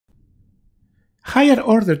Higher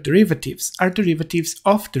order derivatives are derivatives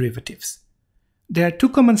of derivatives. There are two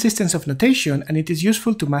common systems of notation, and it is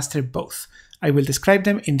useful to master both. I will describe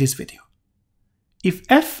them in this video. If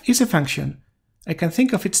f is a function, I can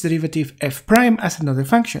think of its derivative f prime as another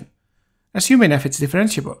function. Assuming f is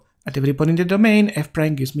differentiable, at every point in the domain, f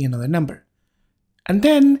prime gives me another number. And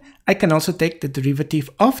then I can also take the derivative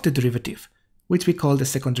of the derivative, which we call the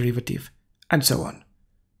second derivative, and so on.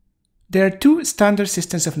 There are two standard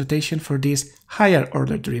systems of notation for these higher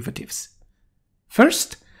order derivatives.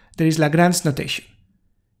 First, there is Lagrange notation.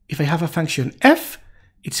 If I have a function f,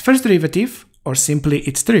 its first derivative, or simply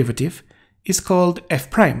its derivative, is called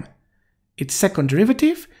f prime. Its second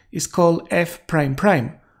derivative is called f prime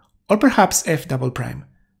prime, or perhaps f double prime,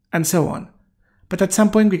 and so on. But at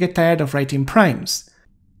some point we get tired of writing primes.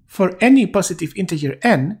 For any positive integer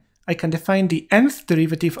n, I can define the nth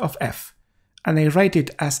derivative of f, and I write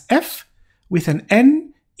it as f with an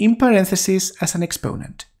n in parentheses as an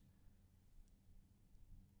exponent.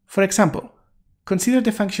 For example, consider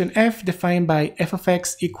the function f defined by f of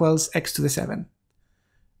x equals x to the 7.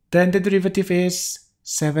 Then the derivative is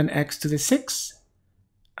 7x to the 6,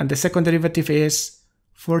 and the second derivative is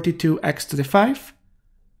 42x to the 5.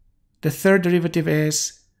 The third derivative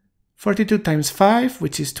is 42 times 5,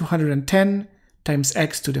 which is 210, times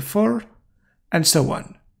x to the 4, and so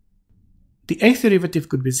on. The eighth derivative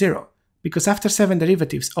could be 0, because after 7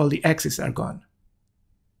 derivatives all the x's are gone.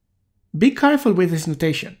 Be careful with this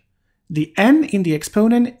notation. The n in the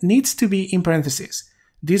exponent needs to be in parentheses.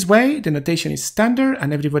 This way, the notation is standard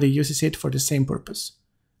and everybody uses it for the same purpose.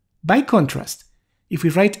 By contrast, if we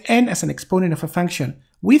write n as an exponent of a function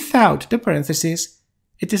without the parentheses,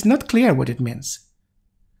 it is not clear what it means.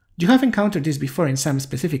 You have encountered this before in some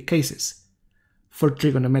specific cases. For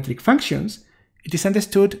trigonometric functions, it is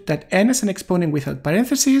understood that n as an exponent without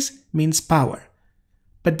parentheses means power.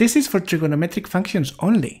 But this is for trigonometric functions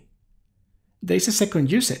only. There is a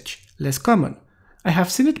second usage, less common. I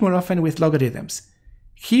have seen it more often with logarithms.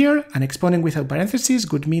 Here, an exponent without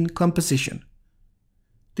parentheses would mean composition.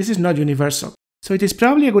 This is not universal, so it is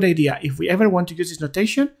probably a good idea if we ever want to use this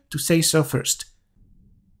notation to say so first.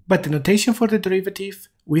 But the notation for the derivative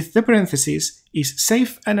with the parentheses is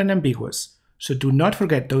safe and unambiguous, so do not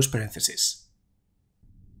forget those parentheses.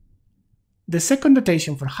 The second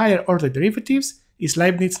notation for higher order derivatives is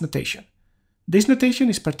Leibniz notation. This notation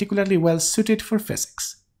is particularly well suited for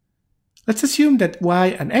physics. Let's assume that y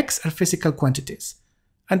and x are physical quantities,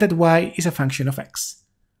 and that y is a function of x.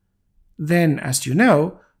 Then, as you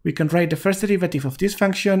know, we can write the first derivative of this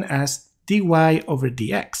function as dy over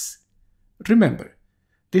dx. Remember,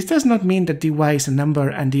 this does not mean that dy is a number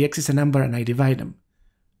and dx is a number and I divide them.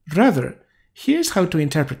 Rather, here's how to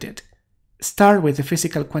interpret it. Start with the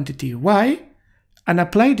physical quantity y, and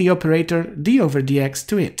apply the operator d over dx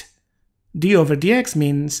to it. D over dx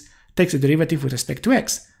means takes the derivative with respect to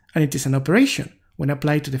x, and it is an operation. When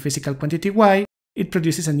applied to the physical quantity y, it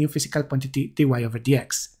produces a new physical quantity dy over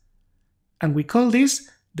dx. And we call this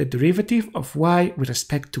the derivative of y with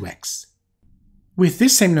respect to x. With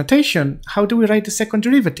this same notation, how do we write the second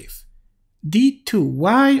derivative?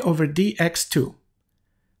 d2y over dx2.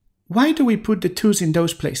 Why do we put the 2's in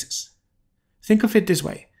those places? Think of it this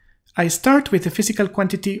way. I start with the physical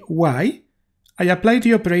quantity y, I apply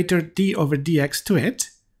the operator d over dx to it,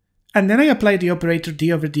 and then I apply the operator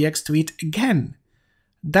d over dx to it again.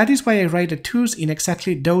 That is why I write the 2's in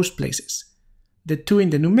exactly those places. The 2 in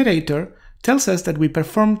the numerator tells us that we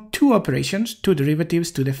perform two operations, two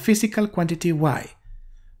derivatives to the physical quantity y.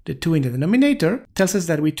 The 2 in the denominator tells us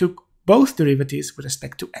that we took both derivatives with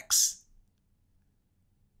respect to x.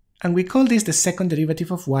 And we call this the second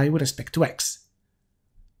derivative of y with respect to x.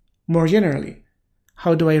 More generally,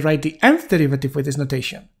 how do I write the nth derivative with this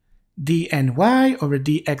notation? dny over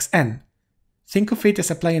dxn. Think of it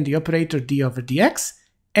as applying the operator d over dx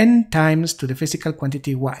n times to the physical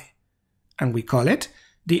quantity y. And we call it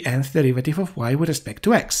the nth derivative of y with respect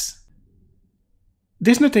to x.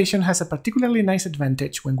 This notation has a particularly nice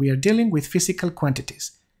advantage when we are dealing with physical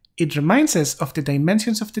quantities. It reminds us of the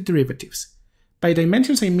dimensions of the derivatives. By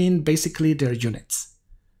dimensions I mean basically their units.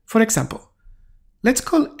 For example, let's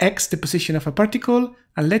call x the position of a particle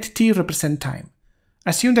and let t represent time.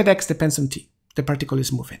 Assume that x depends on t, the particle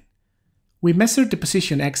is moving. We measure the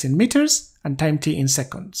position x in meters and time t in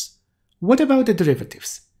seconds. What about the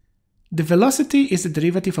derivatives? The velocity is the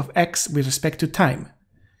derivative of x with respect to time.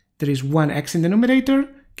 There is one x in the numerator,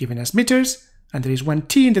 giving us meters, and there is one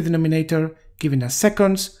t in the denominator, giving us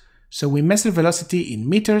seconds, so we measure velocity in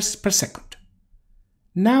meters per second.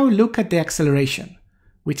 Now look at the acceleration,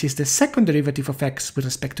 which is the second derivative of x with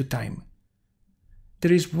respect to time.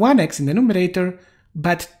 There is one x in the numerator,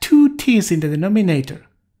 but 2 t's in the denominator.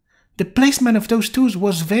 The placement of those 2's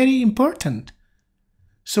was very important.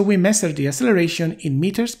 So we measured the acceleration in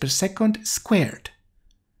meters per second squared.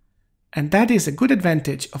 And that is a good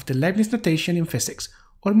advantage of the Leibniz notation in physics,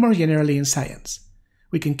 or more generally in science.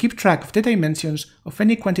 We can keep track of the dimensions of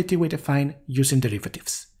any quantity we define using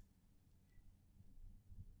derivatives.